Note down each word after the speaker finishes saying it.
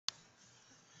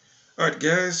Alright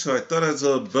guys, so I thought as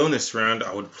a bonus round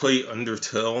I would play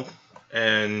Undertale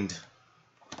and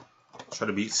try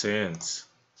to beat Sans.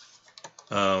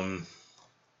 Um,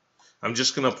 I'm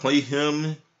just gonna play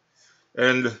him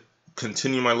and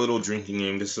continue my little drinking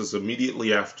game. This is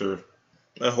immediately after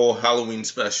a whole Halloween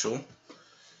special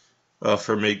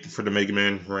for the Mega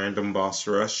Man Random Boss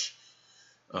Rush.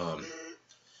 Um,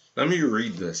 Let me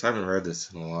read this. I haven't read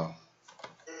this in a while.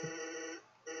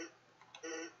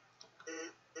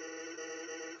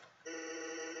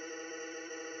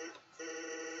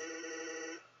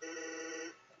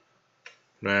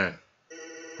 Man,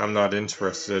 I'm not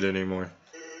interested anymore.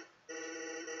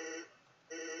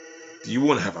 Do you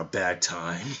want to have a bad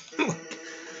time?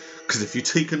 Because if you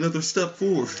take another step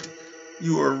forward,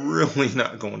 you are really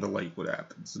not going to like what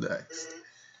happens next.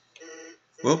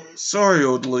 Well, sorry,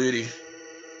 old lady.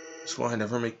 That's why I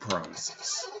never make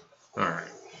promises. Alright.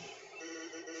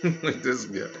 Like this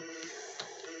guy.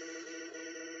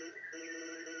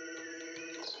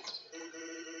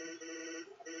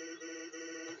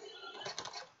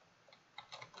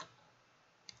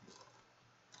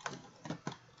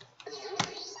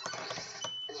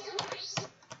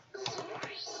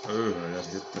 Oh, I got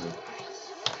hit there.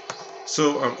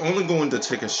 So I'm only going to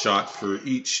take a shot for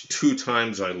each 2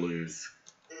 times I lose.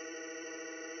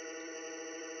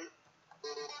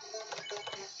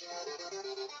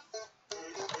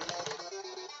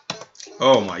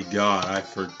 Oh my god, I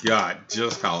forgot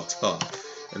just how tough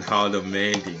and how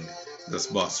demanding this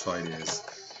boss fight is.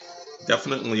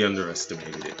 Definitely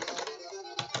underestimated it.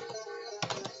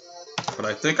 But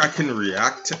I think I can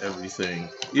react to everything.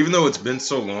 Even though it's been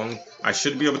so long, I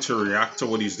should be able to react to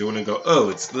what he's doing and go, oh,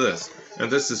 it's this.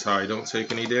 And this is how I don't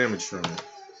take any damage from it.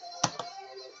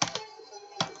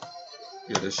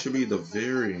 Yeah, this should be the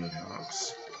varying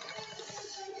hops.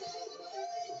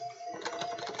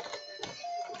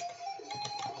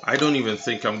 I don't even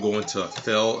think I'm going to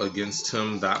fail against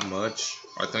him that much.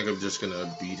 I think I'm just going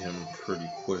to beat him pretty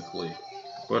quickly.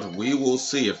 But we will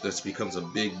see if this becomes a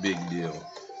big deal.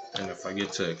 And if I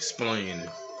get to explain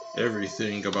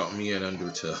everything about me and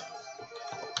Undertale.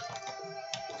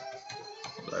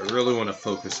 But I really want to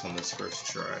focus on this first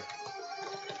try.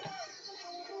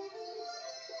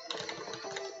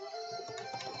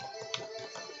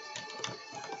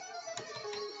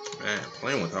 Man,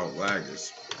 playing without lag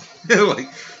is like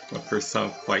my first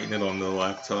time fighting it on the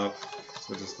laptop.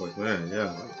 So just like, man,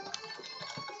 yeah, like,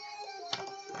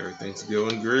 everything's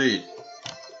going great.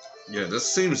 Yeah, this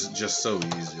seems just so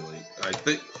easily. I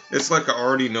think it's like I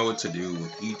already know what to do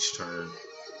with each turn.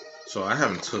 So I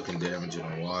haven't taken damage in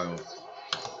a while.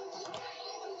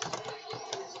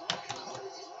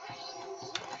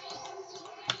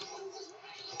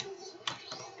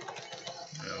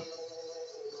 Yeah.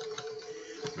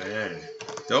 Man,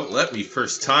 don't let me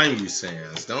first time you,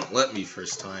 Sans. Don't let me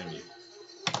first time you.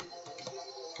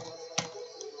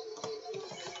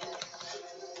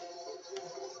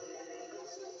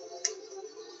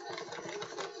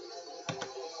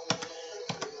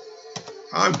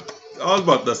 I was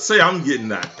about to say I'm getting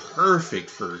that perfect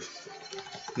for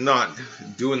not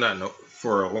doing that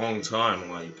for a long time.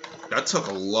 Like, that took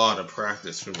a lot of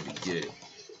practice for me to get.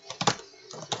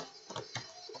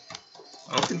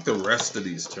 I don't think the rest of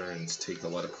these turns take a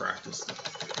lot of practice.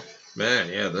 Man,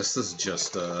 yeah, this is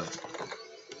just God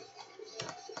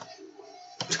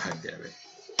damn it.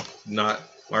 My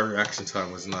reaction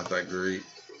time was not that great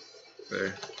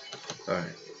there.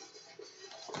 Alright.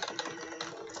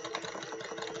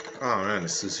 Oh man,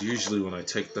 this is usually when I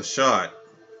take the shot.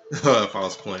 If I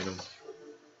was playing them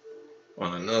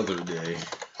on another day.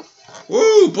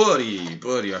 Woo,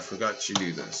 buddy, I forgot you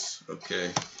do this.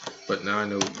 Okay, but now I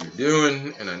know what you're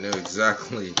doing, and I know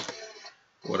exactly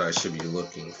what I should be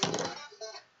looking for.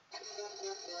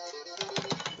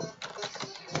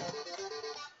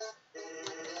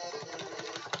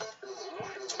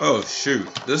 Oh shoot,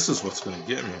 this is what's gonna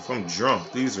get me. If I'm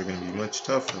drunk, these are gonna be much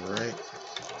tougher, right?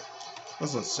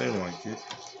 Doesn't seem like it.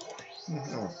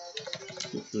 Oh,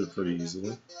 get through pretty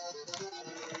easily.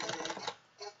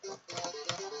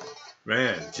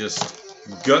 Man, just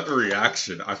gut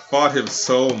reaction. I fought him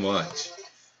so much.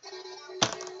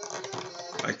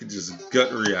 I could just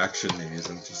gut reaction these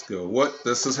and just go, what?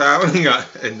 This is happening?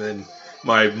 And then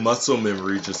my muscle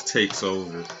memory just takes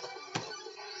over.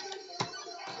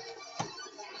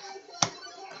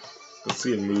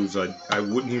 Seeing moves I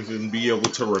wouldn't even be able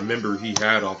to remember he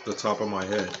had off the top of my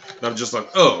head. And I'm just like,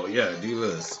 oh yeah, do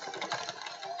this.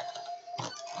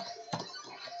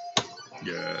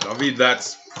 Yeah, I mean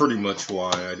that's pretty much why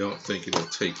I don't think it'll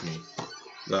take me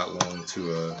that long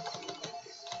to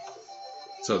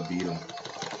beat him.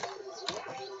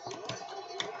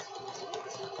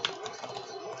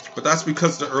 But that's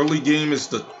because the early game is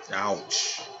the...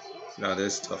 Ouch. That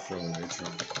is tough for when they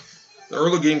drunk. The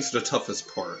early game's the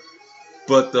toughest part.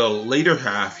 But the later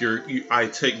half, I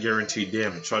take guaranteed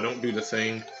damage. So I don't do the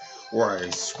thing where I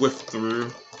swift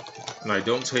through and I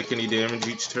don't take any damage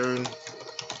each turn.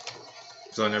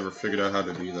 Because I never figured out how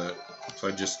to do that. So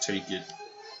I just take it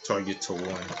till I get to 1.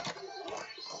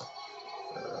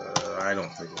 I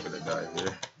don't think I'm going to die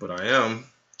here. But I am.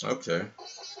 Okay.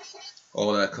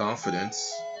 All that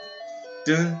confidence.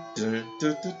 Dun, dun,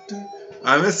 dun, dun, dun.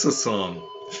 I miss the song.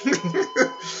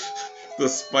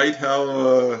 Despite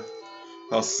how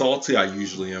salty I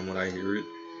usually am when I hear it.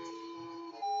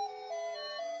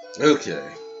 Okay.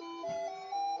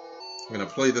 I'm gonna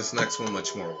play this next one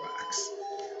much more relaxed.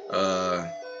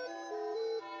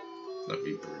 Let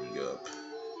me bring up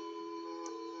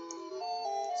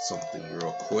something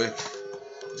real quick.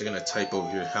 I'm just gonna type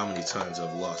over here how many times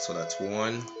I've lost. So that's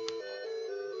 1.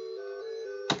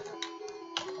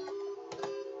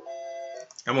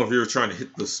 I'm over here trying to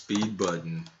hit the speed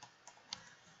button.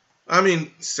 I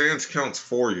mean, Sans counts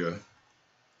for you.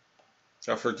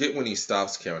 I forget when he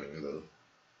stops counting, though.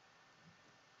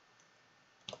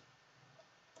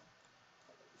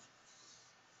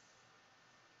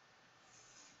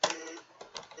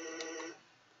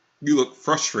 You look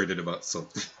frustrated about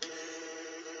something.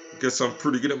 Guess I'm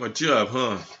pretty good at my job,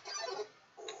 huh?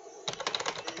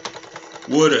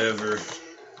 Whatever.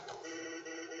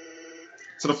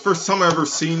 So the first time I ever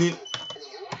seen it,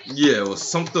 yeah, it was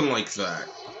something like that.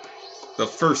 The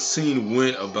first scene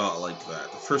went about like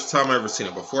that. The first time I ever seen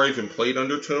it, before I even played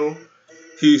Undertale,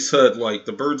 he said like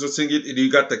the birds are singing, and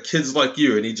you got the kids like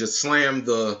you, and he just slammed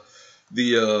the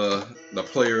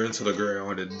player into the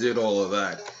ground and did all of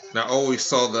that. And I always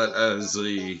saw that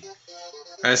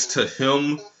as to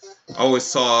him. I always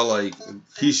saw like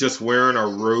he's just wearing a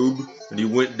robe, and he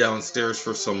went downstairs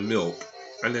for some milk,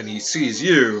 and then he sees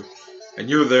you. And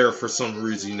you're there for some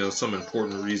reason, you know, some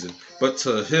important reason. But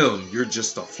to him, you're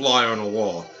just a fly on a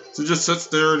wall. So he just sits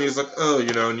there and he's like, oh,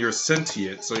 you know, and you're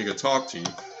sentient, so he can talk to you.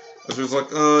 And so he's like,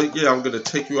 yeah, I'm going to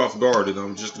take you off guard and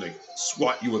I'm just going to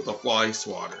swat you with the fly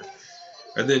swatter.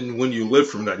 And then when you live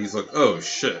from that, he's like, oh,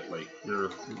 shit, like,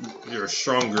 you're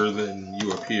stronger than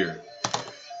you appear.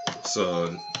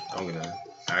 So I'm going to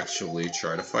actually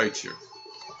try to fight you.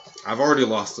 I've already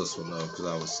lost this one, though, because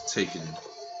I was taken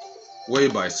way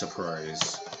by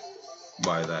surprise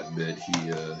by that bit.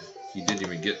 He didn't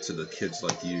even get to the kids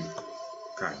like you.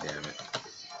 God damn it.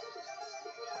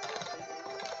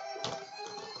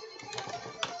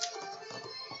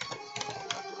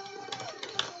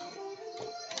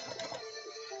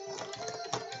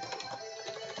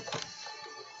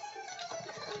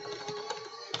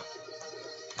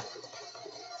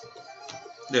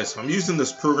 Yes, I'm using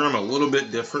this program a little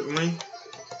bit differently.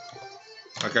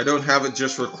 Like, I don't have it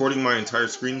just recording my entire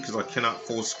screen because I cannot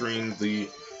full screen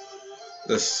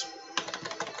this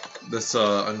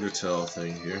Undertale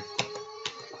thing here,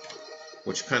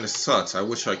 which kind of sucks. I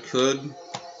wish I could,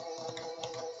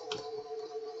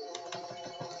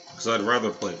 because I'd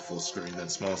rather play it full screen than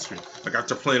small screen. Like,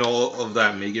 after playing all of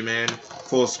that Mega Man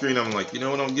full screen, I'm like, you know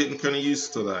what? I'm getting kind of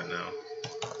used to that now.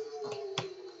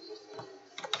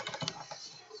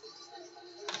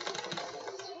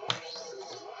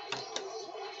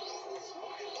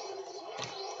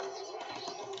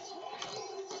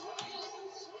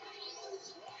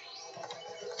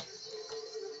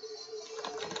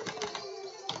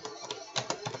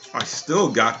 I still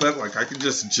got that. Like, I could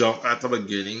just jump at the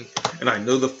beginning, and I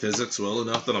know the physics well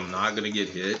enough that I'm not going to get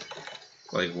hit.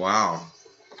 Like, wow.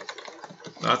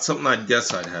 Not something I'd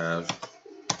guess I'd have.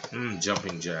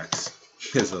 Jumping jacks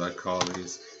is what I call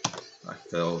these. I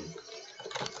failed.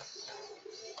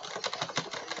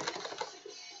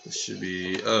 This should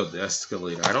be... oh, the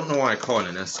escalator. I don't know why I call it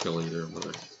an escalator,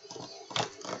 but...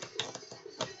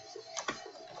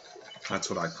 that's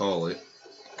what I call it.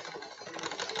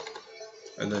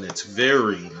 And then it's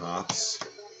varying hops.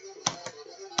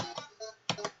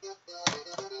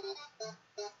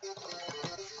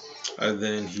 And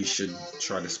then he should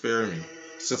try to spare me.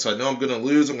 Since I know I'm going to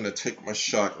lose, I'm going to take my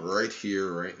shot right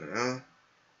here, right now.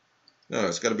 No,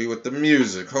 it's got to be with the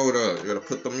music. Hold up. You got to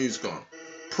put the music on.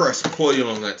 Press play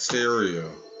on that stereo.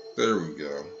 There we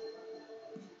go.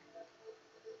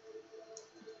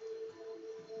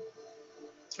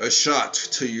 A shot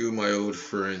to you, my old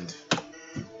friend.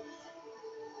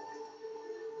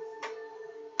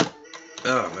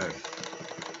 Oh, man.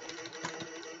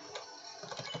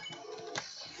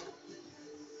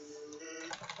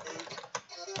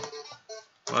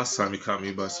 Last time he caught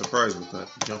me by surprise with that.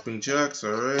 Jumping jacks,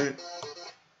 alright.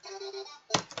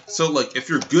 So, like, if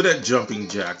you're good at jumping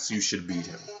jacks, you should beat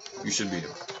him. You should beat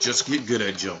him. Just get good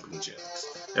at jumping jacks.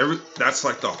 That's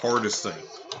like the hardest thing.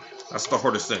 That's the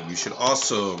hardest thing. You should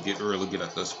also get really good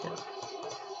at this part.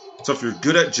 So if you're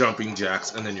good at jumping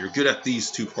jacks, and then you're good at these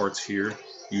two parts here,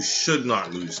 you should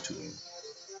not lose to him.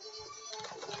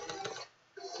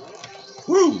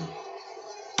 Woo!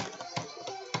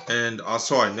 And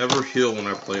also, I never heal when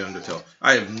I play Undertale.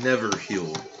 I have never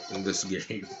healed in this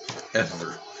game,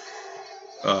 ever.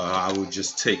 I would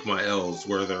just take my L's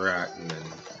where they're at and then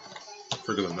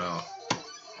figure them out.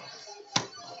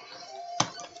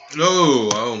 No,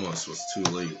 I almost was too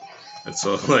late. And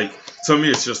so, like, to me,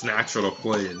 it's just natural to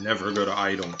play and never go to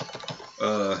item.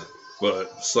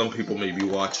 But some people may be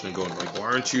watching and going, like, why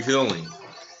aren't you healing?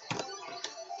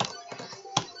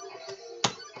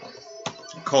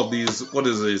 I call these, what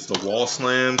is these, the wall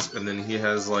slams? And then he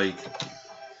has, like,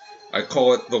 I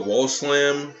call it the wall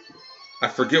slam. I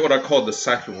forget what I called the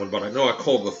second one, but I know I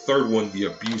called the third one the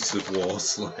abusive wall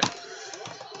slam.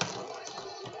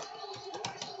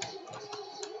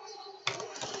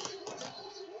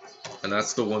 And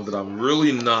that's the one that I'm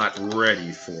really not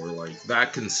ready for. Like,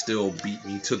 that can still beat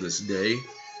me to this day.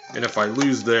 And if I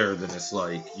lose there, then it's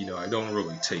like, you know, I don't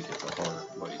really take it to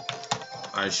heart. Like,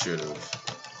 I should have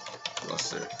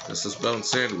lost there. This is Bone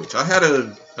Sandwich. I had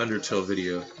an Undertale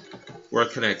video where I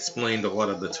kind of explained a lot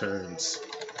of the terms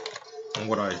and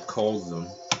what I called them.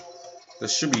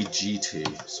 This should be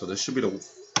GT. So this should be the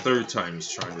third time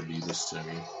he's trying to do this to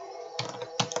me.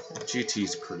 GT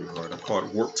is pretty hard. I call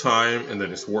it Warp Time, and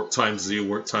then it's Warp Time Z,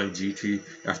 Warp Time GT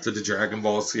after the Dragon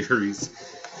Ball series.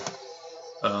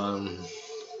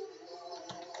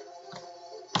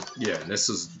 Yeah, and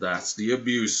that's the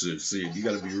abusive. See, you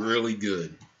gotta be really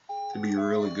good. To be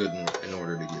really good in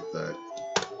order to get that.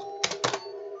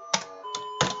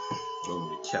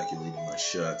 Overly calculating my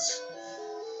shots.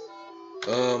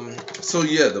 So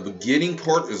yeah, the beginning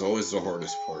part is always the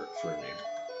hardest part for me.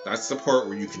 That's the part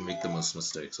where you can make the most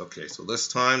mistakes. Okay, so this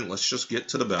time, let's just get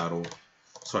to the battle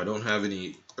so I don't have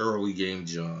any early game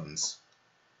Johns.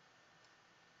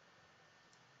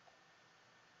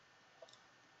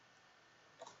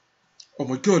 Oh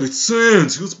my god, it's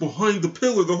Sans! He was behind the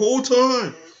pillar the whole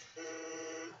time!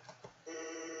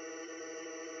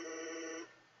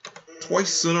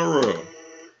 Twice in a row.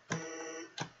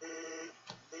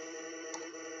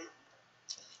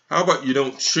 How about you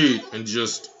don't cheat and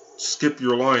just skip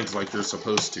your lines like you're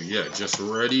supposed to? Yeah, just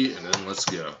ready and then let's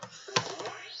go.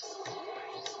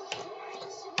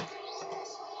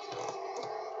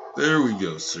 There we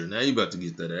go, sir. Now you're about to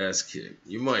get that ass kicked.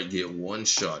 You might get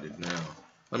one-shotted now.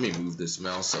 Let me move this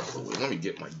mouse out of the way. Let me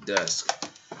get my desk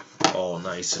all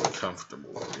nice and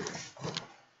comfortable here.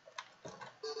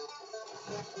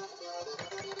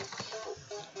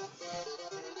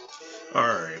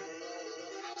 Alright.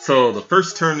 So the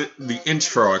first turn, the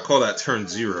intro, I call that turn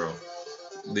 0.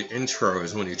 The intro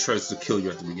is when he tries to kill you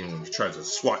at the beginning, when he tries to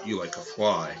swat you like a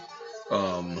fly.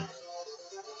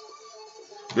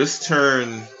 This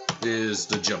turn is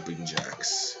the jumping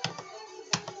jacks.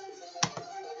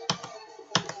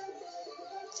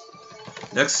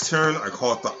 Next turn, I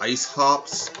call it the ice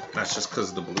hops. That's just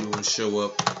because the blue ones show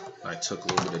up. I took a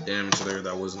little bit of damage there that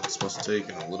I wasn't supposed to take,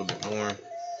 and a little bit more.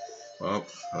 Well,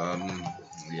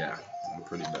 yeah, I'm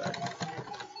pretty bad.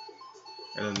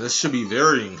 And then this should be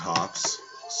varying hops,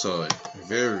 so it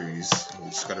varies. We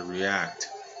just gotta react.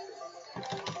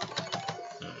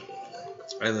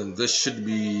 And then this should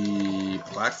be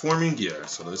platforming, yeah.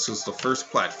 So this is the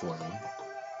first platforming.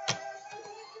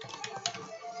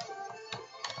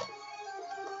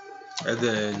 And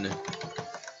then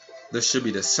this should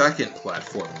be the second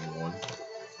platforming one.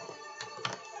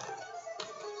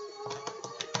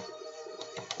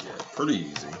 Yeah, pretty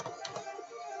easy.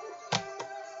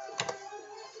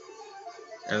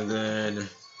 And then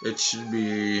it should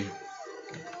be...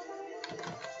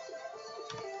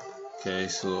 Okay,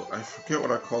 so I forget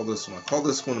what I call this one. I call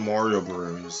this one Mario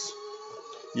Bros.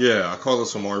 Yeah, I call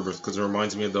this one Mario Bros. Because it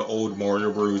reminds me of the old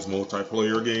Mario Bros.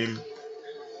 Multiplayer game.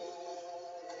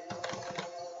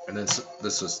 And then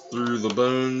this is Through the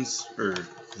Bones, or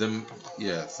them,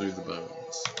 yeah, Through the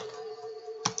Bones.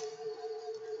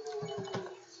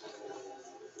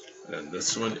 And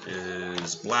this one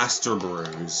is Blaster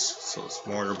Bros. So it's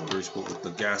Mario Bros. But with the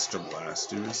Gaster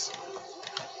Blasters.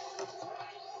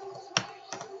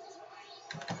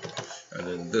 And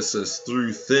then this is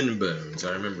Through Thin Bones.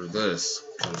 I remember this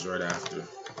comes right after.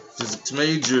 Physics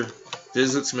Major.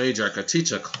 Physics Major. I could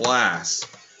teach a class.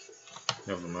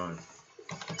 Never mind.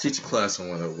 Teach a class on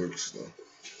why that works though.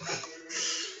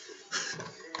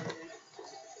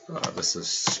 This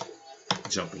is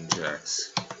Jumping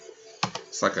Jacks.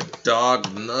 It's like a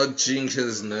dog nudging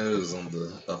his nose on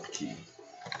the up key.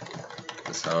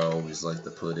 That's how I always like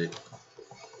to put it.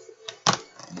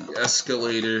 The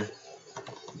escalator,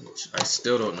 which I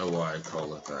still don't know why I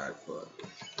call it that, but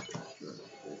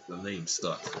the name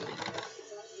stuck for me.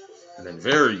 And then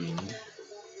varying.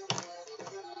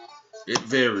 It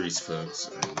varies, folks.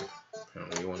 And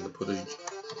apparently you wanted to put a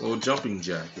little jumping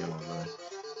jack in on that.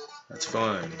 That's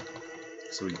fine.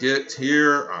 So we get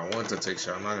here. I want to take a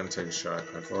shot. I'm not going to take a shot.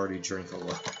 I've already drank a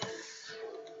lot.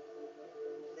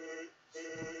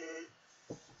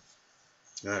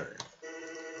 Alright.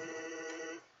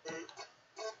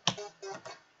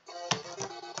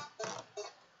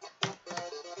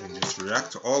 And just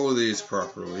react to all of these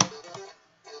properly.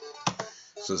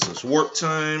 So this is warp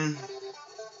time.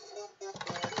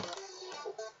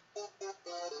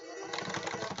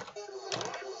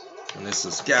 And this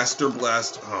is Gaster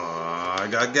Blast. Aw, I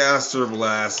got Gaster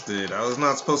Blasted. I was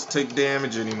not supposed to take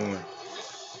damage anymore.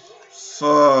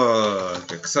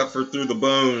 Fuck. Except for through the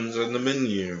bones in the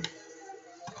menu.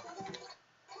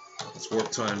 It's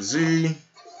warp time Z.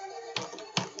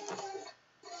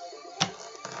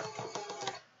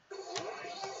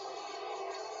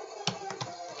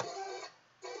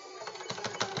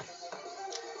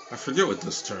 I forget what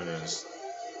this turn is.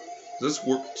 This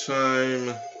warp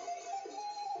time...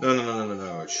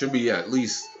 No. It should be at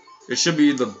least... It should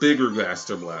be the bigger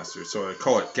Gaster Blaster. So I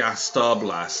call it Gasta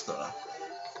Blasta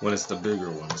when it's the bigger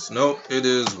ones. Nope, it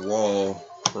is Wall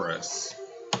Press.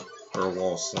 Or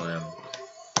Wall Slam.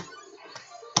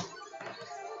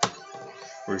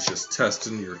 Where it's just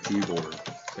testing your keyboard.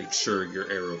 Make sure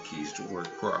your arrow keys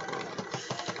work properly.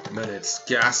 And then it's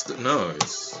Gasta... No,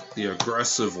 it's the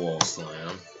aggressive Wall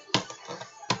Slam.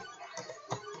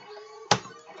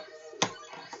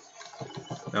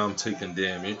 Now I'm taking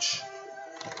damage.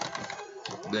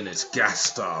 Then it's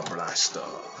Gasta Blasta.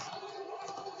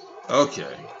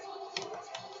 Okay.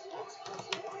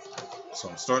 So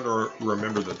I'm starting to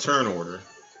remember the turn order.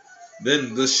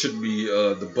 Then this should be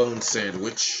the Bone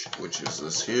Sandwich, which is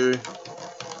this here.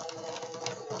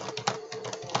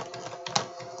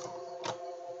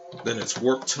 Then it's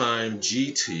Warp Time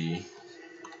GT.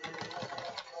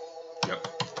 Yep.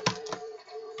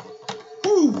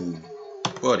 Woo!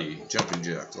 Buddy, jumping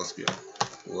jack. Let's go.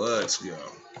 Let's go.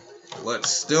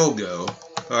 Let's still go.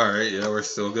 Alright, yeah, we're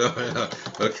still going.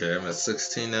 Okay, I'm at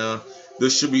 16 now.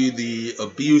 This should be the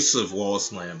abusive Wall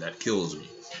Slam that kills me.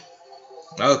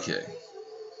 Okay.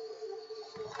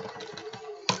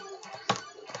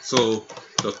 So,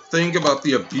 the thing about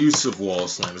the abusive Wall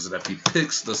Slam is that if he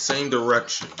picks the same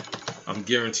direction, I'm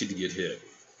guaranteed to get hit.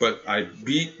 But I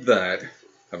beat that.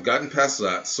 I've gotten past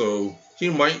that, so he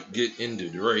might get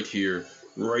ended right here.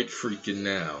 Right freaking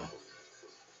now.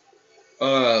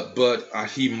 But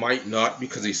he might not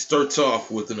because he starts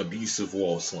off with an abusive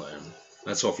Wall Slam.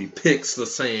 And so if he picks the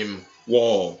same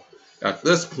wall at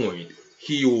this point,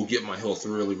 he will get my health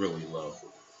really, really low.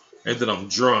 And then I'm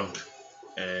drunk,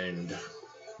 and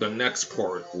the next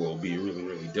part will be really,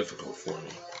 really difficult for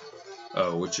me.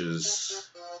 Which is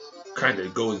kind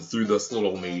of going through this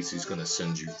little maze he's going to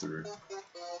send you through.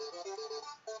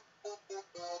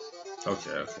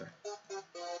 Okay.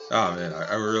 Oh man,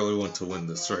 I really want to win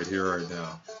this right here, right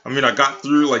now. I mean, I got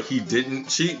through like he didn't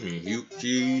cheat me.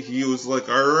 He was like,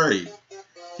 alright.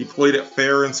 He played it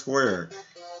fair and square.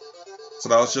 So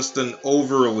that was just an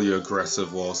overly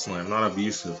aggressive Wall Slam, not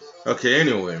abusive. Okay,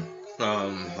 anyway,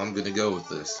 I'm gonna go with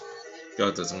this.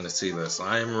 Got this, I'm gonna see this.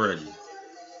 I am ready.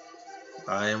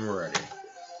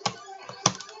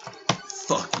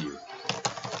 Fuck you.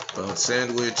 Bone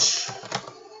Sandwich.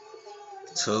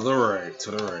 To the right.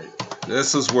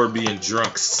 This is where being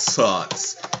drunk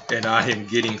sucks, and I am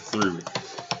getting through it.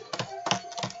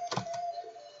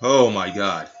 Oh my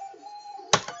god.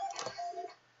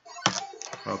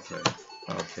 Okay.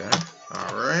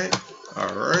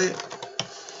 Alright.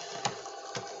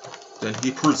 Then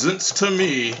he presents to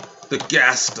me the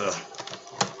Gasta.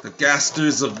 The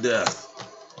Gasters of Death.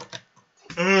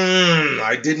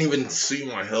 I didn't even see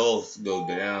my health go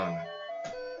down.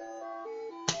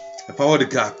 If I would have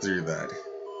got through that.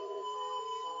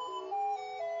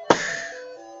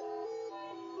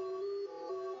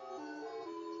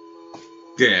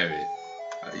 Damn it.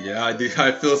 Yeah,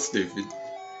 I feel stupid.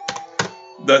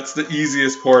 That's the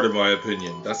easiest part in my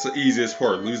opinion. That's the easiest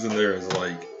part. Losing there is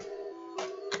like...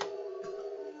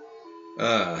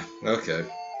 okay.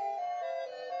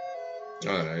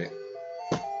 Alright.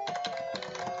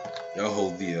 I'll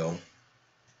hold the L.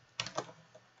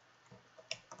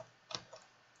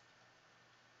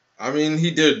 I mean, he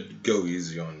did go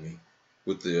easy on me.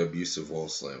 with the abusive wall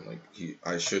slam. Like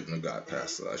I shouldn't have got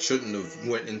past that. I shouldn't have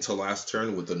went into last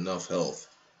turn with enough health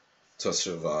to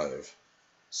survive.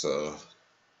 So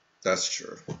that's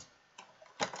true.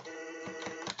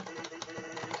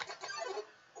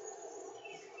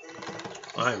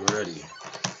 I'm ready.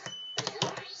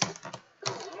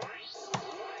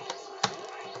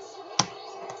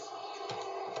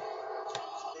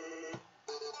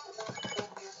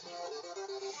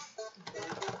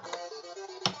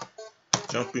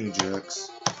 Jumping jacks.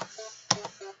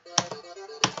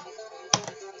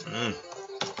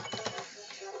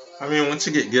 I mean, once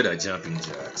you get good at jumping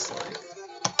jacks, like,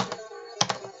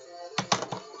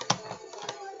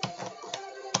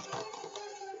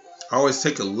 I always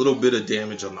take a little bit of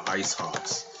damage on the ice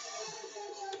hops.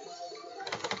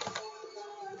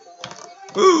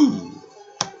 Ooh.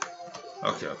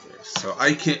 Okay. So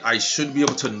I should be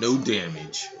able to no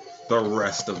damage the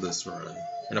rest of this run,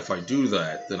 and if I do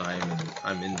that, then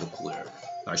I'm in the clear.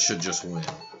 I should just win.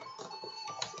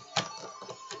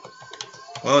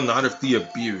 Well, not if the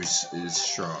abuse is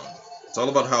strong. It's all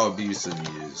about how abusive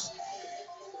he is.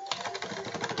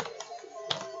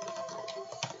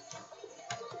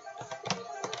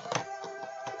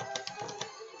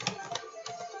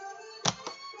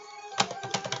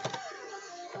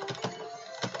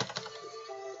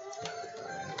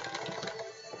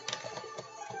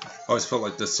 I always felt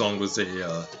like this song was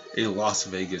a Las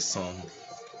Vegas song.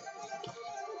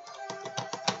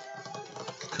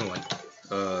 Kind of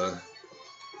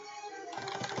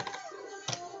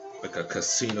like a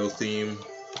casino theme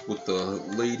with the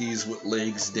ladies with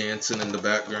legs dancing in the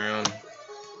background.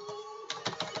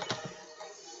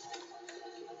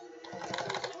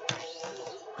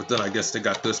 But then I guess they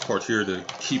got this part here to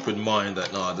keep in mind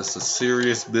that, nah, this is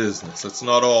serious business. It's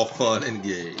not all fun and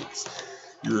games.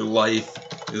 Your life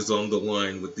is on the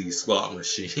line with these slot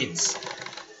machines.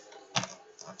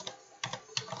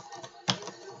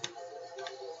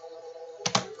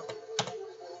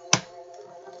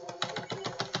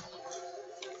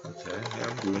 Okay, yeah,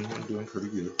 I'm doing pretty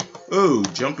good. Oh,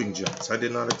 jumping jacks. I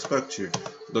did not expect you.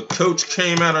 The coach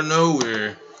came out of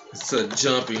nowhere and said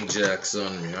jumping jacks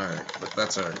on me. Alright, but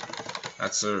that's alright.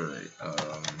 That's alright.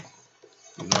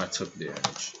 You know I took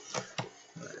damage.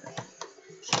 Alright.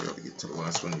 So we gotta get to the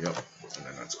last one, yep. And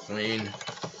then that's clean.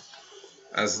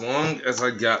 As long as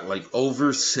I got like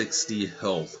over 60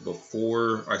 health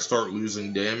before I start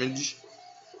losing damage,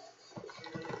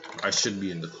 I should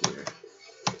be in the clear.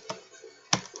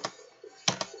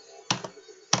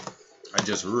 I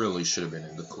just really should have been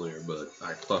in the clear, but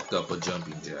I fucked up a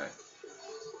jumping jack.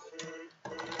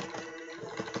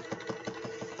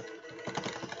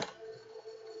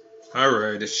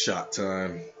 Alright, it's shot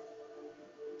time.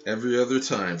 Every other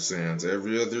time, Sans.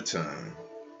 Every other time.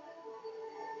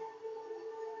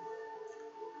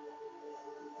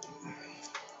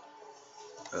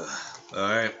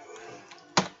 Alright.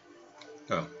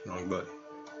 Oh, wrong button.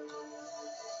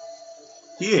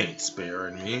 He ain't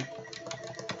sparing me.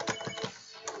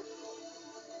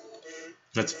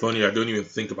 That's funny, I don't even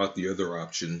think about the other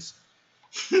options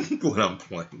when I'm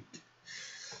playing.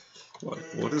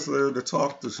 What is there to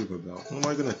talk to him about? What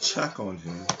am I going to check on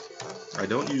him? I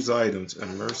don't use items,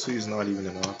 and mercy is not even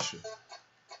an option.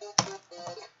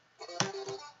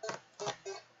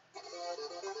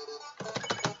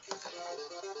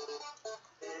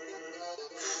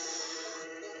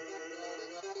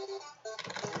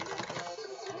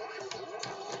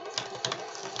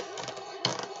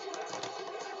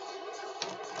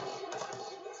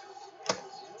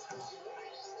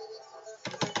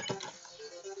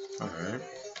 Alright.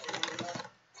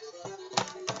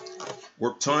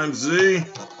 Work time, Z.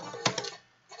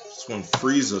 Just when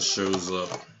Frieza shows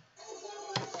up.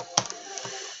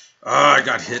 Ah, I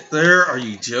got hit there? Are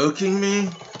you joking me?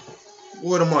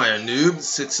 What am I, a noob?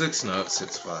 6'6"? No,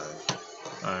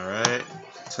 6'5". Alright.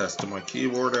 Testing my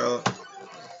keyboard out.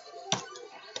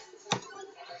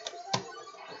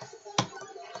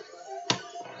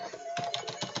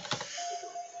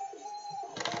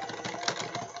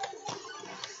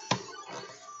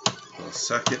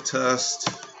 Second test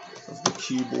of the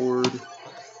keyboard.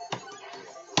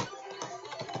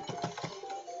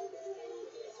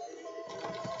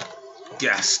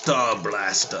 Gasta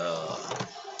Blaster.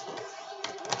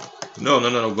 No,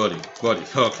 buddy.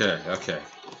 Okay.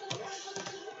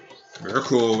 We're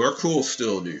cool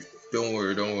still, dude. Don't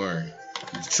worry.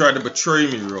 You tried to betray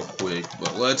me real quick,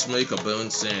 but let's make a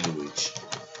bone sandwich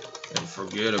and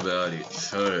forget about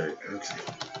it. Alright, okay.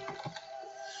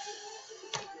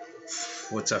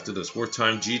 What's after this?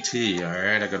 Wartime GT.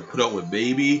 Alright, I gotta put up with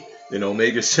Baby and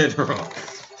Omega Syndrome.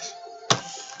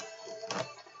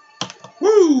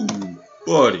 Woo!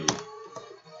 Buddy.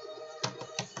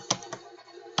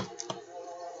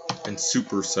 in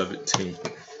Super 17.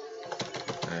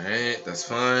 Alright, that's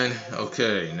fine.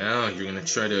 Okay, now you're gonna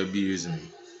try to abuse me.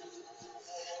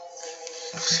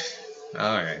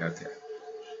 Alright, okay.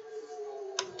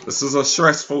 This is a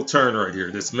stressful turn right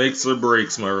here. This makes or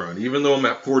breaks my run. Even though I'm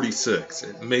at 46,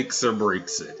 it makes or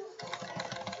breaks it.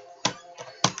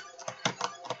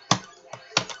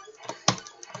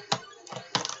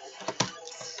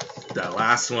 That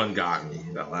last one got me.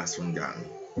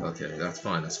 Okay, that's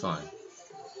fine, that's fine.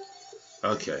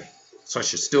 Okay, so I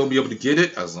should still be able to get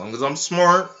it as long as I'm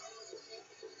smart.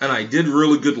 And I did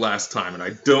really good last time, and I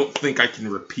don't think I can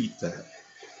repeat that.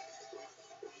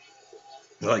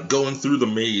 Like, going through the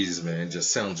maze, man,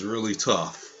 just sounds really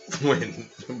tough when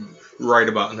right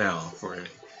about now for me.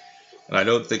 And I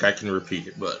don't think I can repeat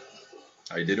it, but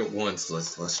I did it once.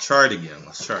 Let's try it again.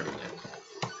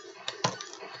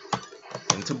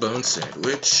 Into bone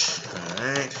sandwich.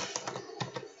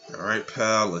 Alright,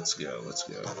 pal, let's go.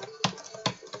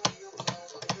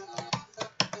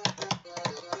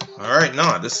 Alright,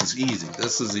 nah, this is easy.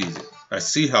 I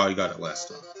see how I got it last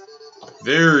time.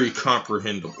 Very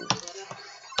comprehensible.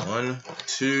 1,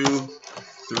 2,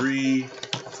 3,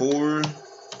 4.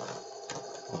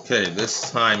 Okay, this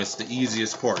time it's the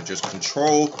easiest part. Just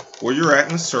control where you're at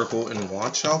in the circle and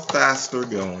watch how fast they're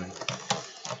going.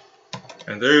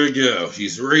 And there you go.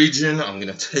 He's raging. I'm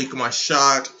going to take my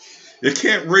shot. You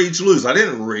can't rage lose. I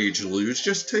didn't rage lose.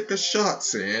 Just take a shot,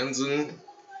 Sans,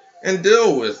 and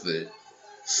deal with it.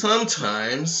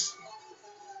 Sometimes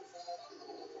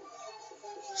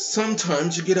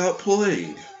you get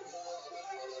outplayed.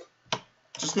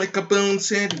 Just make a bone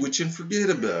sandwich and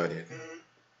forget about it.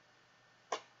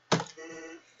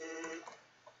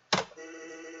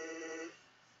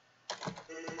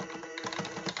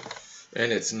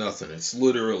 And it's nothing. It's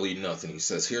literally nothing. He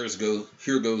says, here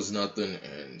goes nothing,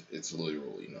 and it's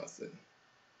literally nothing.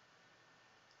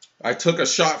 I took a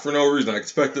shot for no reason. I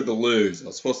expected to lose. I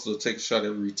was supposed to take a shot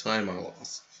every time I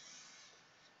lost.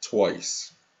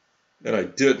 Twice. And I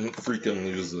didn't freaking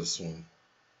lose this one.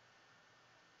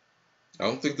 I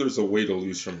don't think there's a way to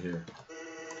lose from here.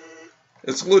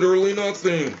 It's literally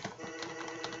nothing.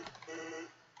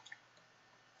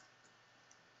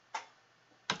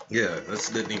 Yeah, this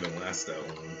didn't even last that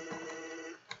long.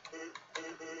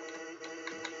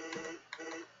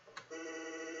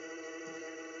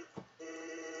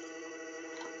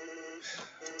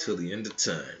 Till the end of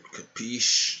time.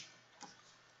 Capiche?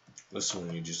 This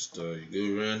one you just you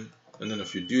go in. And then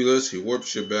if you do this, he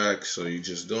warps you back, so you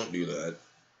just don't do that.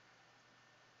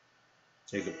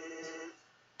 Take it.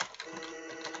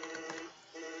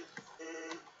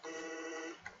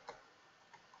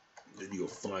 Then you'll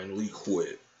finally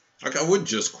quit. Like, I would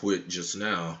just quit just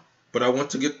now, but I want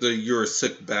to get the "you're a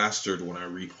sick bastard" when I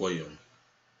replay him.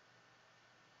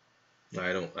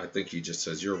 I think he just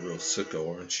says, "You're a real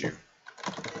sicko, aren't you?"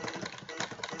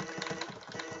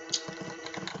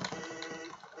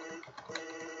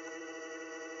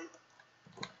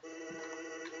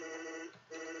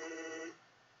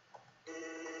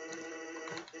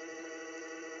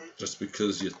 Just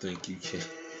because you think you can.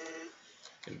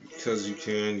 And because you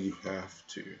can, you have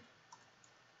to.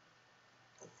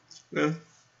 Yeah,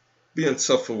 being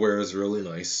self-aware is really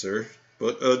nice, sir.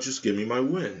 But just give me my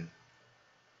win.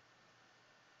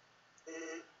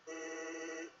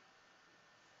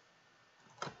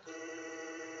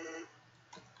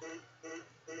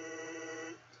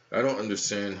 I don't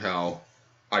understand how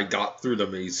I got through the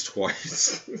maze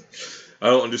twice. I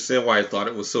don't understand why I thought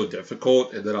it was so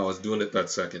difficult, and then I was doing it that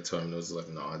second time, and I was like,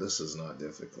 nah, this is not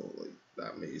difficult. Like,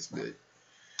 that maze bit.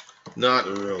 Not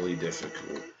really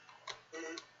difficult.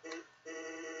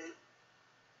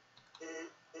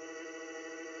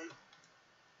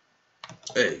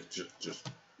 Hey, just,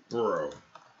 bro.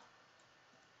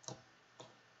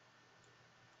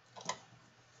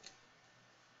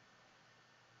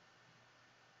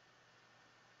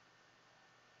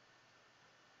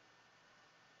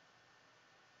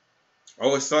 I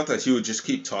always thought that he would just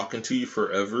keep talking to you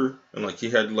forever, and like he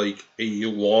had like a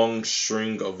long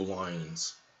string of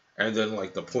lines, and then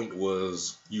like the point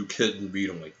was you couldn't beat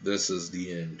him. Like, this is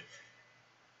the end.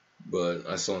 But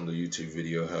I saw in the YouTube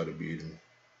video how to beat him.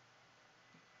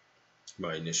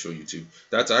 My initial YouTube.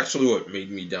 That's actually what made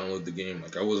me download the game.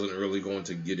 Like, I wasn't really going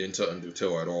to get into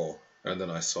Undertale at all, and then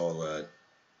I saw that,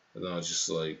 and then I was just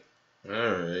like,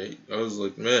 alright. I was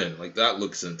like, man, like, that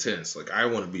looks intense. Like, I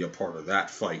want to be a part of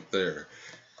that fight there.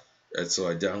 And so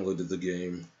I downloaded the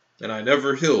game. And I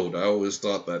never healed. I always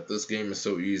thought that this game is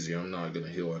so easy, I'm not going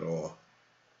to heal at all.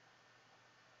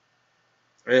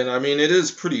 And I mean, it is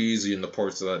pretty easy in the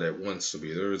parts that it wants to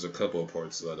be. There is a couple of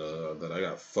parts that I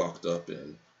got fucked up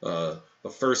in. The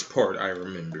first part I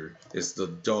remember is the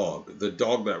dog. The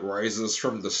dog that rises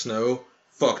from the snow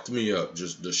fucked me up,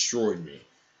 just destroyed me.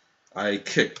 I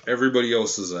kicked everybody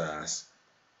else's ass.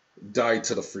 Died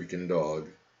to the freaking dog.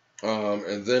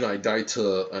 And then I died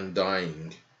to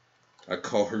Undying. I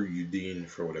call her Udine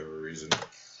for whatever reason.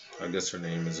 I guess her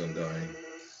name is Undying.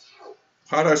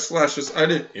 How'd I slash this? I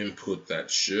didn't input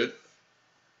that shit.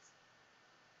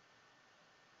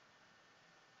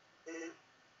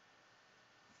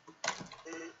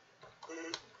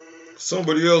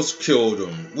 Somebody else killed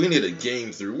him. We need a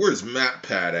game theory. Where's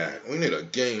MatPat at? We need a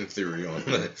game theory on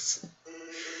this.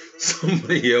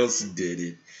 Somebody else did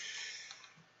it.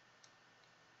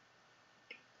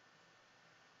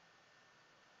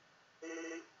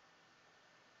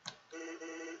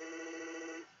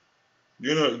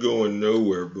 You're not going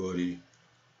nowhere, buddy.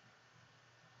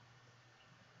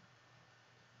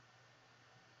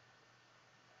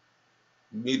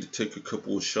 You need to take a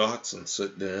couple of shots and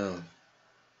sit down.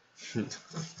 And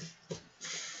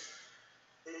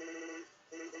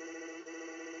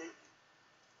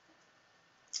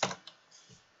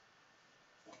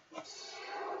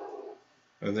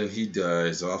then he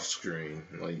dies off screen.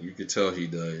 Like, you could tell he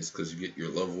dies because you get your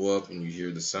level up and you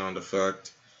hear the sound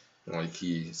effect. Like,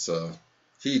 he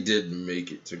didn't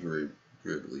make it to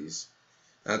Gribbly's.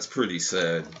 That's pretty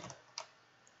sad.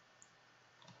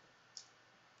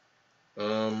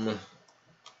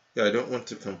 Yeah, I don't want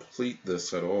to complete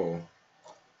this at all.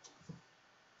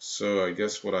 So I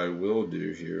guess what I will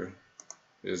do here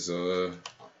is,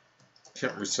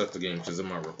 can't reset the game because then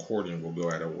my recording will go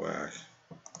out of whack.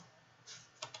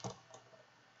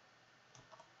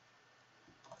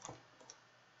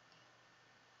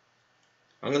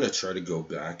 I'm going to try to go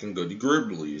back and go to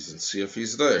Gribbly's and see if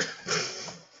he's there.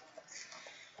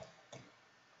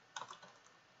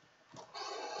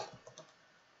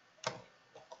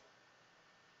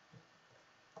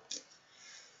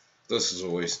 This is a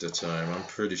waste of time. I'm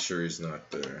pretty sure he's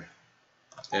not there.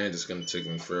 And it's going to take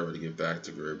me forever to get back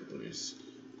to Gribbly's.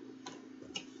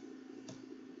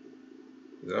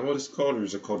 Is that what it's called, or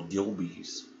is it called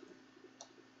Gilby's?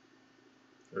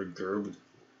 Or Gerb?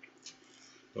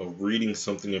 Oh, reading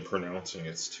something and pronouncing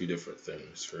it's two different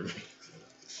things for me.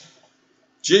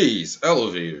 Jeez,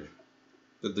 elevator.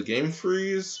 Did the game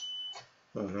freeze?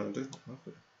 Oh, no, it didn't.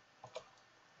 Okay.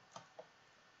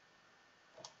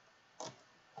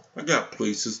 I got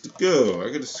places to go.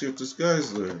 I gotta see if this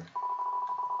guy's there.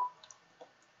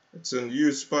 It's in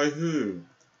use by who?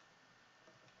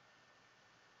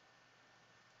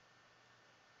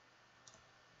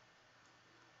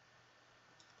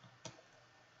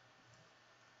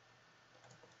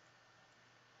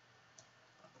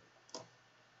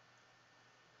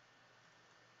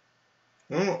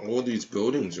 I don't know what all these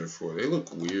buildings are for. They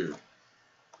look weird.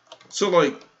 So,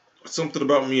 like, something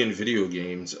about me in video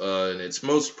games, and it's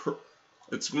most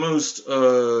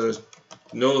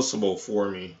noticeable for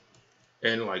me,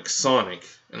 and like Sonic,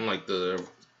 and like the not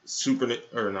Super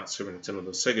Nintendo,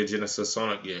 the Sega Genesis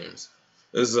Sonic games,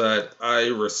 is that I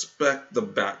respect the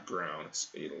backgrounds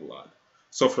a lot.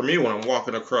 So for me, when I'm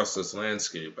walking across this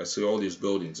landscape, I see all these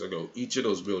buildings. I go, each of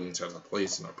those buildings has a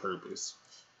place and a purpose.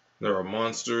 There are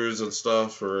monsters and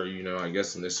stuff, or, you know, I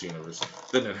guess in this universe,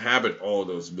 that inhabit all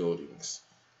those buildings.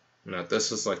 Now,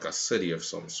 this is like a city of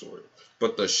some sort.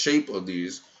 But the shape of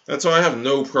these, and so I have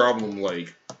no problem,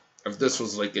 like, if this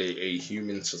was like a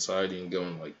human society and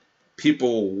going, like,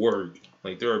 people work.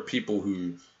 Like, there are people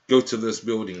who go to this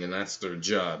building and that's their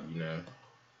job, you know?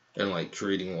 And, like,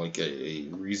 creating, like, a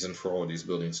reason for all these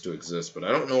buildings to exist. But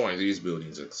I don't know why these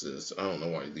buildings exist. I don't know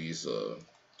why these,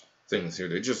 things here,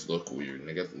 they just look weird, and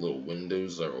they got little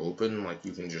windows that are open, like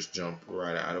you can just jump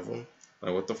right out of them.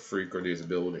 Like, what the freak are these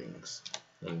buildings?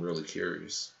 I'm really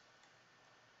curious.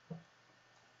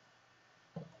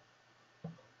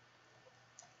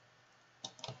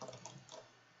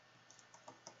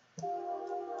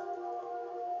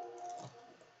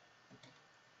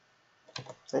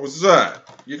 What was that?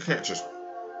 You can't just...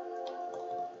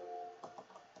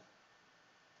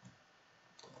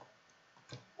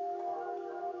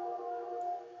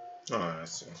 Oh, I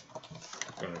see.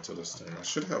 Going into this thing. I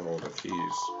should have all the keys.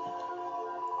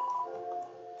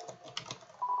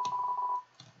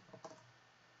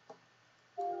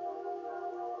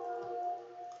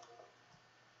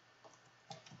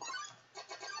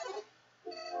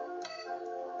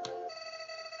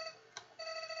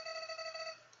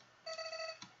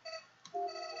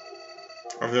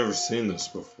 I've never seen this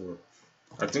before.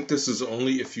 I think this is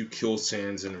only if you kill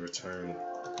Sans in return.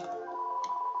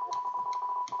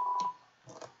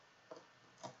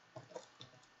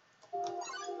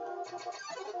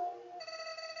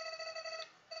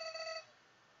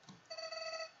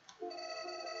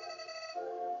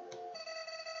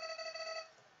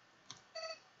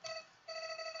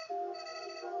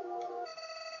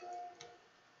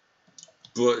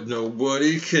 but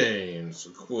nobody came. It's a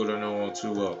quote I know all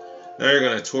too well. Now you're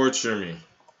gonna torture me.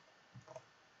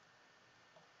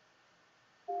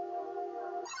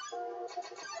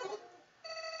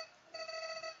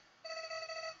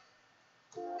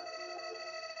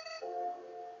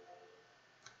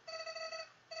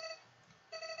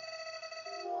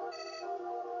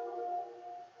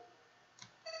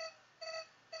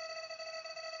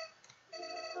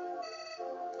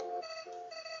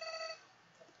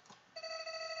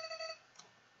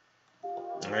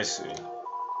 I see.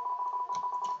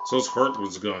 So his heart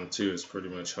was gone too, is pretty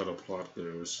much how the plot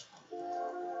goes.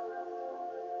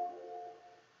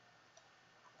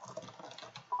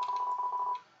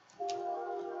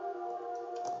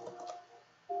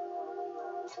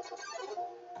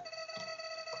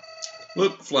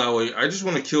 Look, Flowey, I just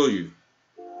want to kill you.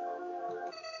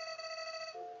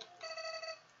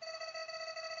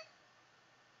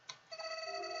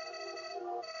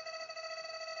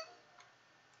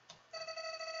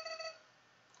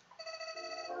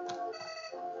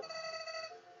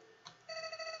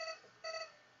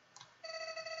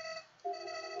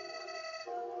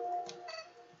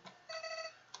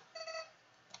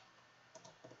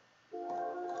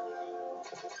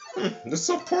 This is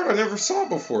a part I never saw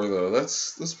before, though.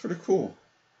 That's pretty cool.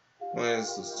 Why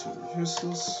is this too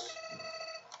useless?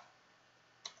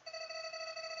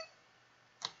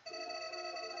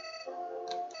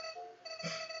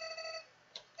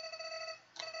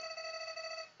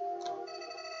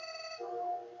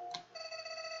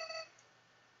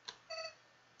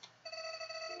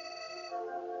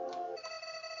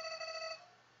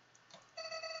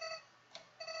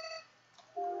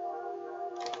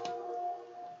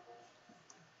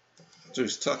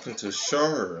 Just talking to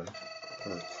Shara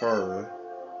or Kara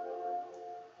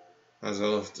as I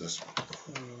left this.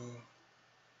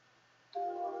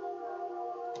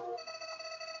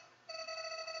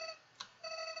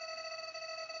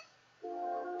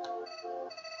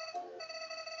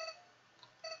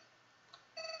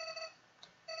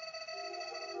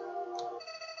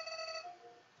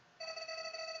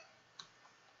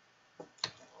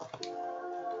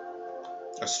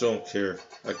 I still don't care.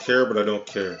 I care, but I don't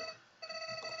care.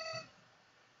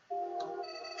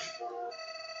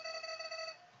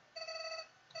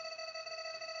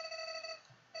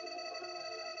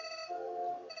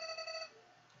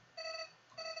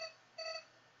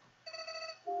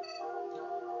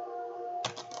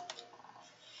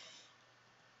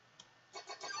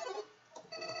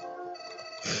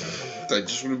 I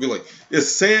just want to be like,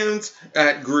 it's Sans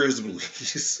at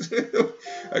Grizzlies.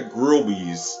 At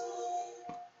Grillby's.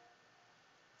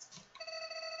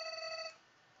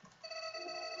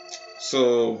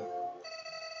 So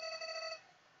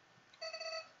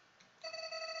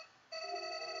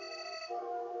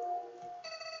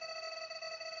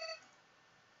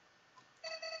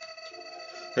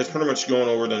it's pretty much going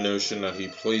over the notion that he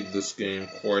played this game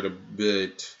quite a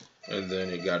bit and then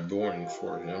it got boring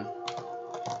for him.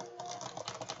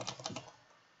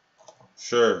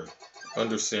 Sure,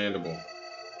 understandable.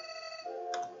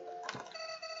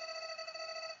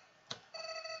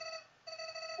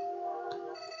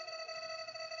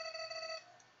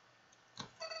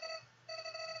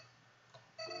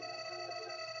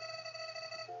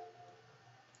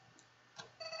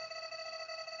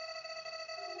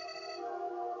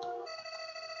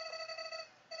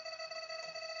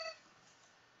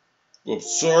 Well,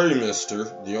 sorry, mister.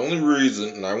 The only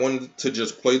reason I wanted to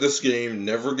just play this game,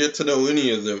 never get to know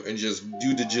any of them, and just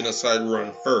do the genocide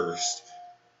run first.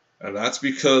 And that's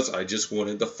because I just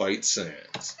wanted to fight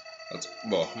Sans. That's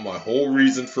my whole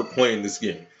reason for playing this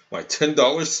game. My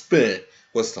 $10 spent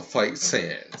was to fight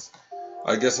Sans.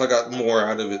 I guess I got more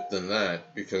out of it than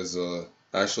that because I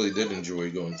actually did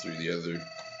enjoy going through the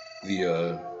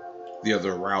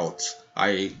other routes.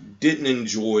 I didn't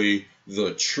enjoy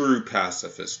the true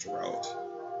pacifist route.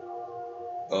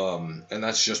 And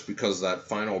that's just because that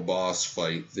final boss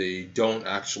fight, they don't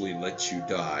actually let you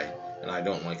die. And I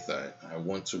don't like that. I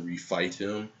want to refight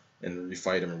him and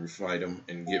refight him and refight him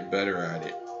and get better at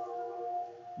it.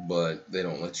 But they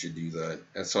don't let you do that.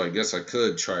 And so I guess I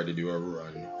could try to do a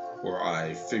run where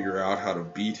I figure out how to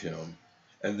beat him.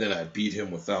 And then I beat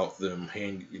him without them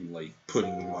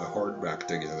putting my heart back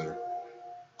together.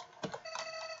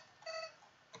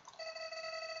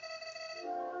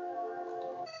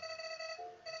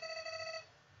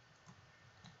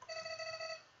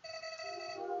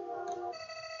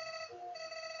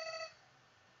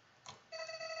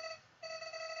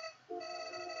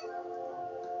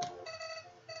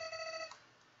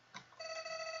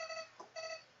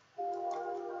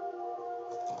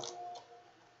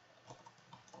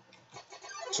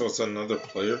 So it's another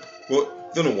player?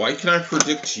 Well, then why can I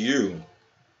predict you?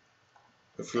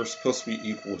 If you're supposed to be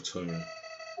equal to me.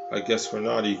 I guess we're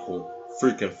not equal.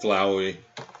 Freaking Flowey.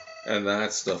 And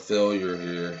that's the failure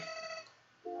here.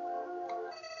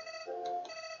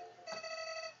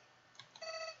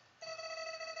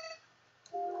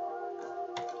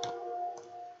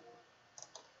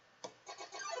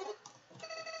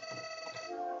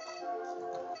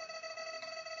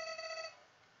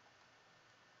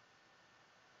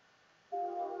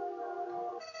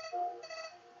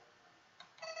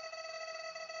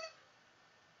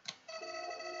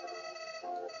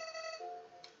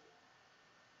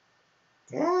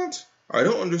 What? I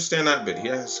don't understand that bit. He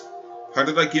asked, how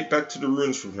did I get back to the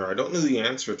ruins from here? I don't know the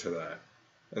answer to that.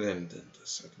 And then the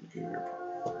second gear,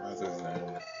 rather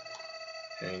than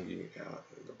hanging out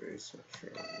in the basement.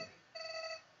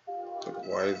 But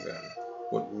why then?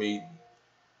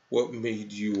 What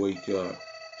made you wake up?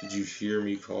 Did you hear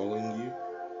me calling you?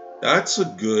 That's a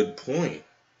good point.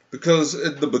 Because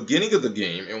at the beginning of the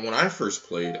game, and when I first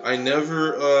played, I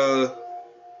never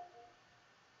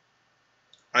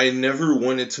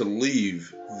wanted to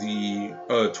leave the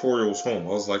Toriel's home.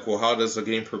 I was like, well, how does the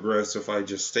game progress if I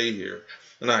just stay here?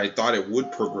 And I thought it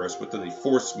would progress, but then they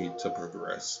forced me to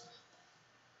progress.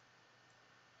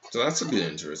 So that's a good,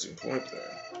 interesting point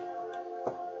there.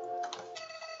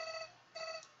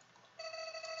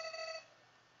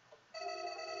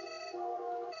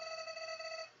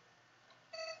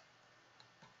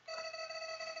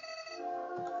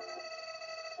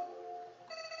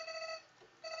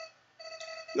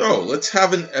 No, let's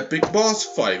have an epic boss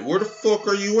fight. Where the fuck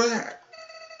are you at?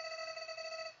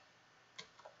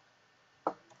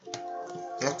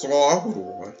 That's all I would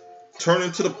want. Turn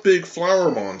into the big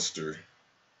flower monster.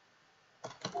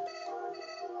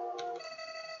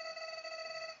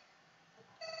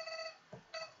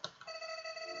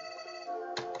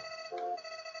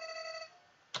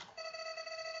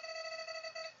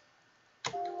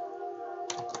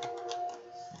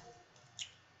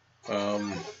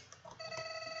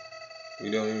 We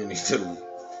don't even need to on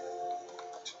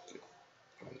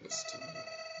this time.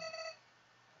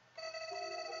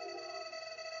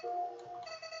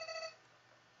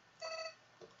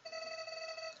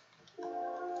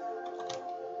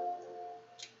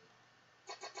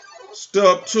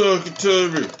 Stop talking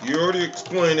to me. You already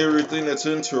explained everything that's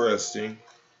interesting.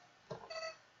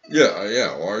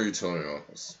 Yeah, why are you telling me all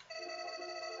this?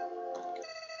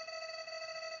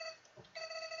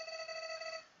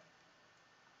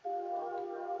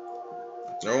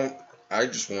 No, I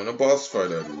just want a boss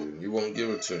fight out of you. You won't give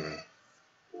it to me.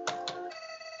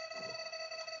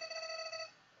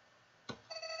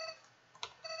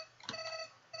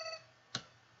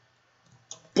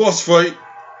 Boss fight!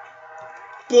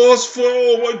 Boss fight!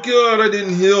 Oh my god, I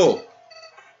didn't heal.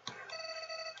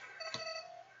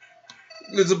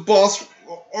 There's a boss.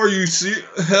 Are you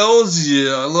serious? Hells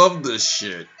yeah, I love this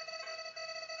shit.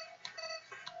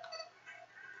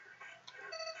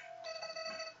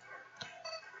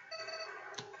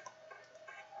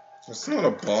 That's not a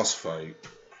boss fight.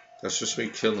 That's just me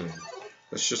killing him.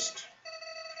 That's just...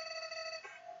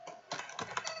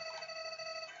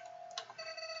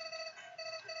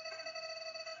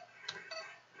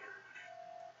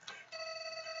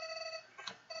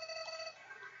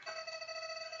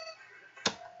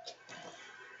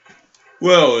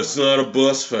 Well, it's not a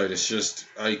boss fight. It's just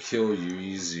I kill you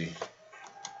easy.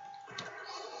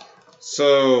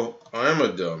 So, I'm a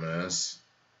dumbass.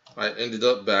 I ended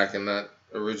up back in that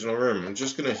original room. I'm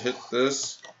just gonna hit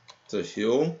this to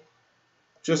heal.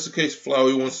 Just in case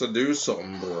Flowey wants to do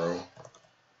something, bro.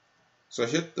 So I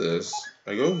hit this.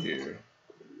 I go here.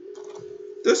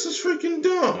 This is freaking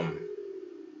dumb.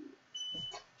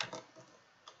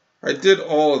 I did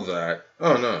all of that.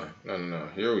 Oh, no.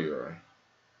 Here we are.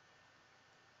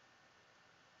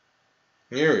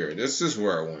 Here we are. This is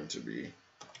where I want to be.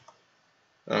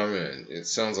 Oh, man. It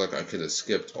sounds like I could have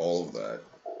skipped all of that.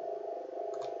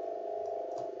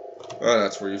 Oh,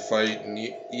 that's where you fight in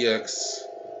EX.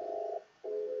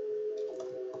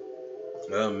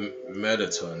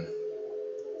 Metaton.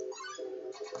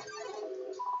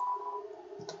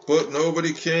 But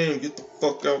nobody came. Get the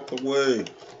fuck out the way.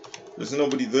 There's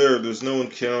nobody there. There's no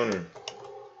encounter.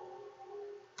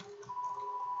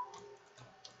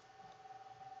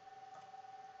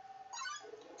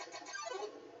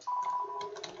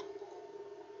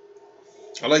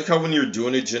 I like how when you're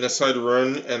doing a genocide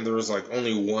run and there's like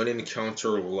only one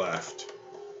encounter left,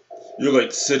 you're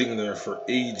like sitting there for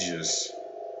ages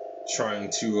trying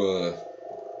to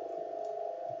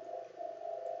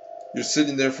you're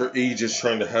sitting there for ages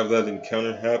trying to have that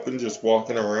encounter happen, just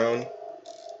walking around.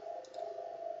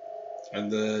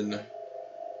 And then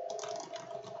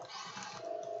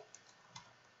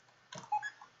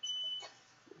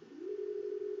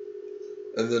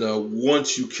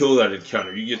once you kill that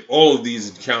encounter, you get all of these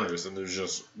encounters, and there's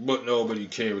just, but nobody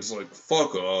came. It's like,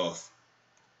 fuck off.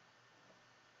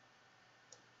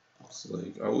 It's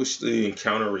like, I wish the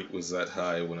encounter rate was that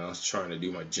high when I was trying to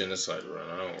do my genocide run.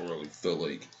 I don't really feel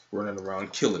like running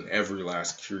around killing every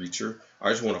last creature.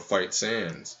 I just want to fight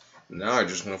Sans. Now I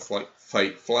just want to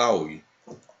fight Flowey.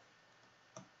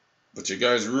 But you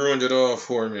guys ruined it all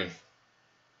for me.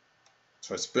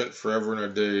 So I spent forever and a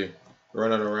day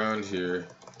running around here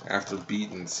after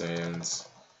beating Sans.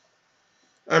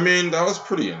 I mean, that was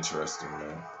pretty interesting,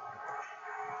 though.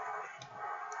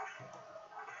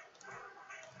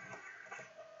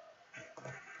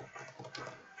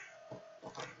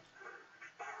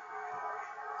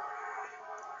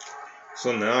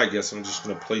 So now I guess I'm just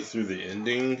going to play through the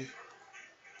ending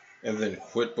and then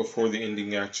quit before the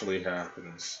ending actually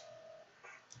happens.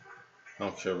 I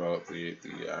don't care about the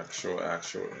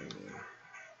actual ending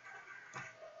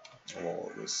of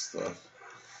all of this stuff.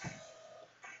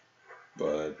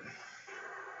 But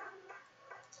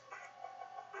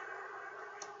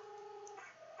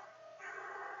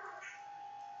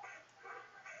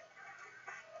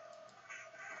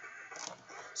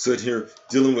sit here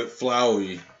dealing with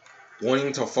Flowey,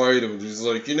 wanting to fight him. He's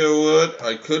like, you know what?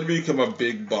 I could become a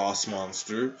big boss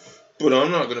monster, but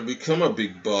I'm not gonna become a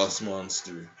big boss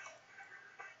monster.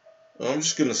 I'm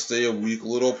just gonna stay a weak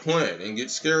little plant and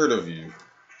get scared of you.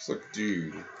 It's like,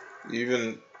 dude,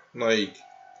 even like,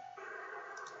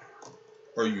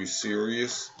 are you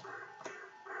serious?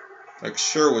 Like,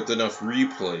 sure, with enough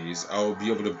replays, I will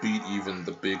be able to beat even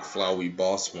the big Flowey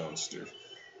boss monster.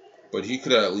 But he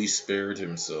could have at least spared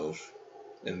himself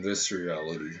in this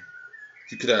reality.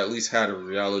 He could have at least had a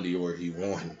reality where he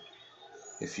won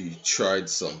if he tried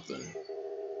something.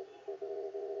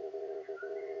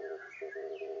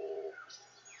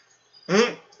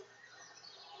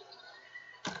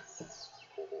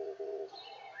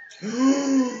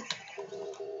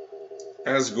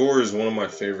 Asgore is one of my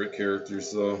favorite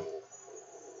characters, though.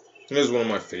 He is one of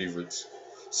my favorites.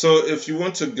 So if you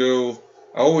want to go,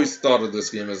 I always thought of this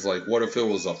game as like, what if it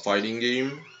was a fighting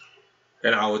game?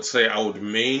 And I would say I would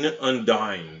main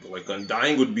Undying. Like,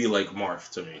 Undying would be like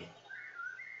Marth to me.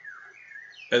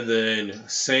 And then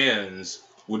Sans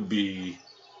would be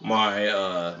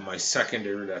my my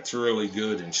secondary that's really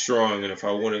good and strong, and if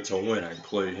I wanted to win, I'd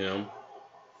play him.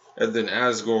 And then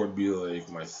Asgore would be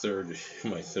like my third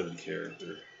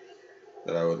character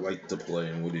that I would like to play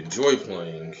and would enjoy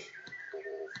playing.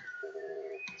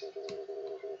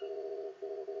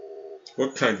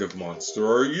 What kind of monster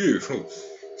are you?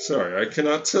 Sorry, I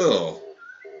cannot tell.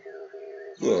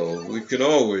 Well, we can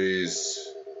always...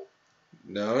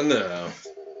 No.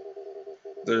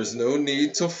 There's no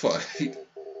need to fight.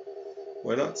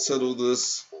 Why not settle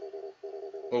this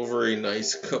over a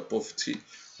nice cup of tea?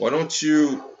 Why don't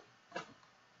you...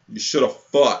 You should have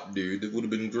fought, dude. It would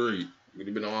have been great. It would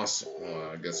have been awesome. Well,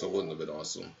 I guess it wouldn't have been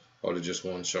awesome. I would have just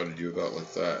one-shotted you about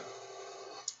like that.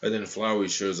 And then Flowey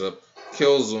shows up,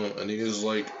 kills him, and he was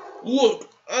like, look,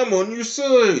 I'm on your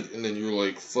side. And then you're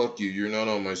like, fuck you, you're not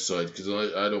on my side, because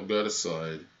I don't got a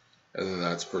side. And then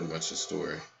that's pretty much the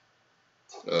story.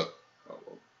 Oh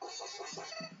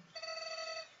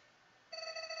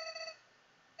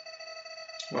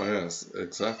yeah, that's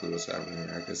exactly what's happening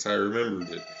here. I guess I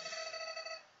remembered it.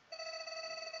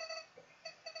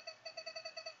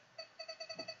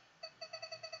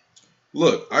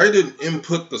 Look, I didn't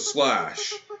input the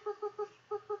slash.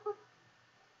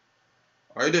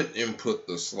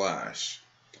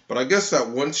 But I guess that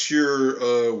once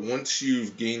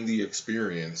you've gained the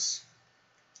experience,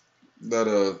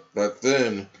 that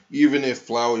then, even if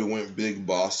Flowey went big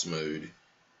boss mode,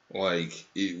 like,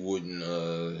 it wouldn't,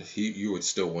 you would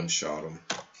still one-shot him.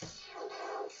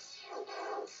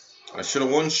 I should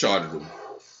have one-shotted him.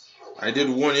 I did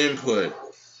one input,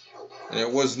 and it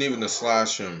wasn't even to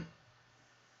slash him.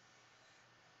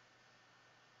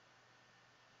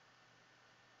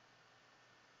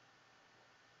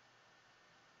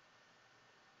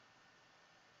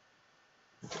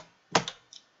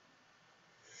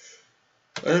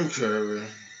 I'm Carver.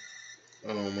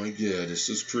 Oh my god, this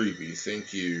is creepy.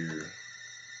 Thank you.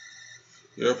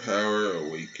 Your power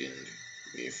awakened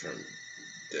me from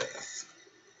death.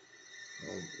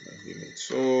 Oh, my human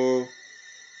soul.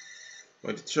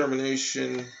 My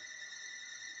determination.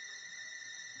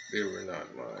 They were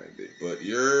not mine, but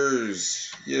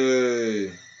yours.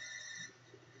 Yay.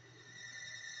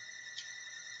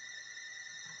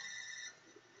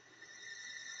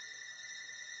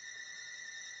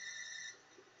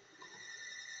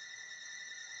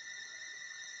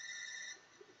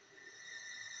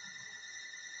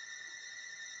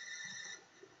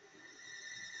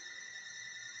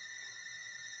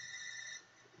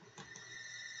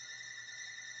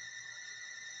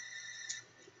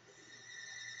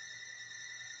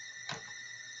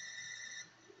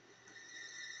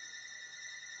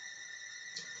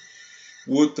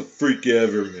 What the freak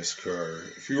ever, Miss Carter?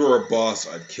 If you were a boss,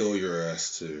 I'd kill your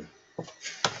ass too.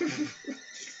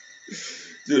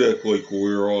 Dude, act like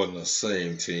we're all on the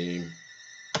same team.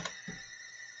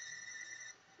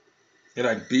 And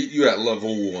I beat you at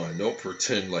level 1. Don't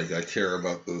pretend like I care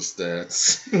about those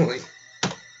stats. Like,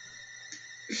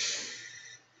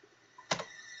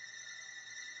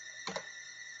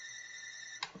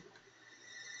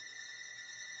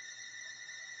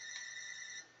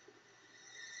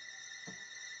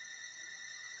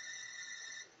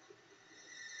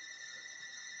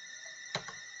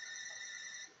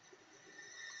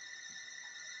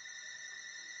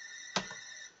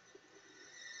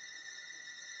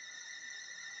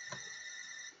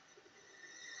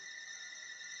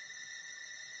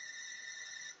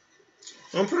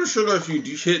 I'm pretty sure that if you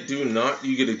hit do not,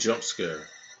 you get a jump scare.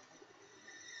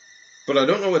 But I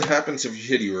don't know what happens if you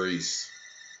hit erase.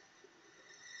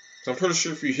 So I'm pretty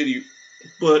sure if you hit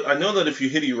but I know that if you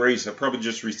hit erase, that probably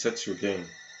just resets your game.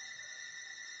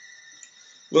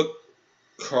 Look,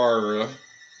 Kara.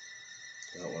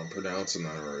 Oh, I'm pronouncing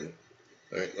that right.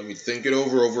 Alright, let me think it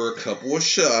over a couple of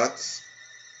shots.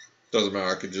 Doesn't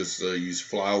matter, I could just use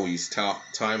Flowey's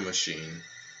time machine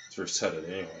to reset it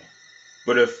anyway.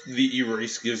 But if the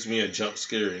erase gives me a jump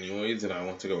scare anyway, then I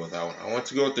want to go with that one. I want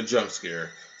to go with the jump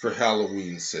scare for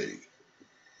Halloween's sake.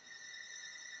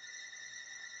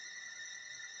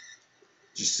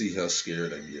 Just see how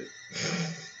scared I get.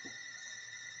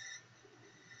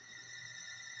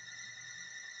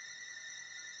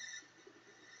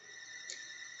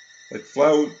 Like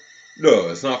Flowey? No,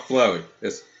 it's not Flowey.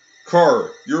 It's Car.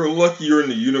 You're lucky you're in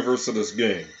the universe of this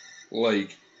game.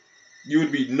 Like, you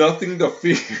would be nothing to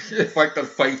fear if I could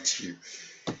fight you.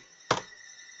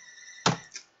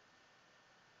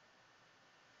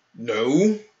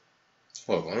 No.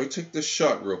 Hold on, let me take this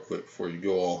shot real quick before you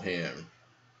go all ham.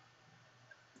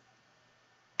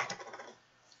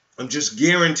 I'm just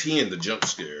guaranteeing the jump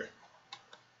scare.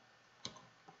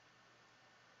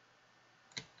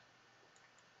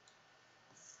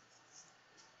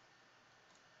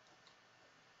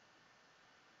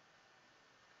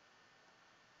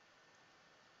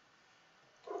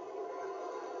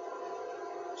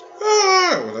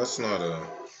 Ah, well, that's not a...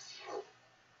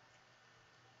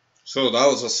 So that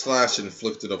was a slash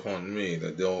inflicted upon me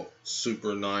that dealt super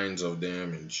 9s of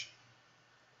damage.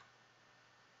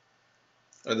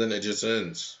 And then it just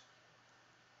ends.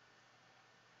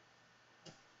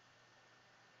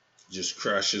 Just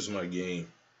crashes my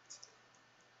game.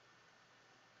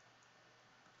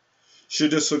 She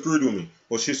disagreed with me.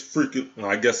 Well, she's freaking...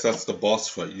 I guess that's the boss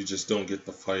fight. You just don't get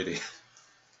the fighting.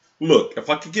 Look, if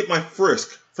I could get my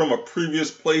Frisk from a previous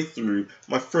playthrough,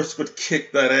 my Frisk would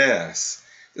kick that ass.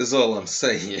 Is all I'm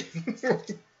saying.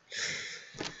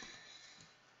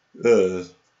 But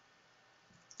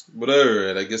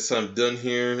alright, I guess I'm done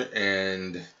here,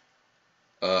 and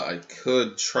I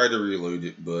could try to reload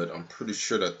it, but I'm pretty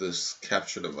sure that this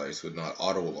capture device would not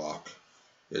auto-lock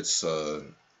its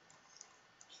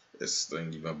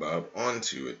thingy bob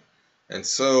onto it. And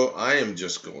so I am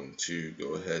just going to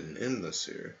go ahead and end this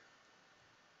here.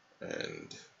 And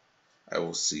I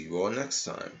will see you all next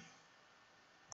time.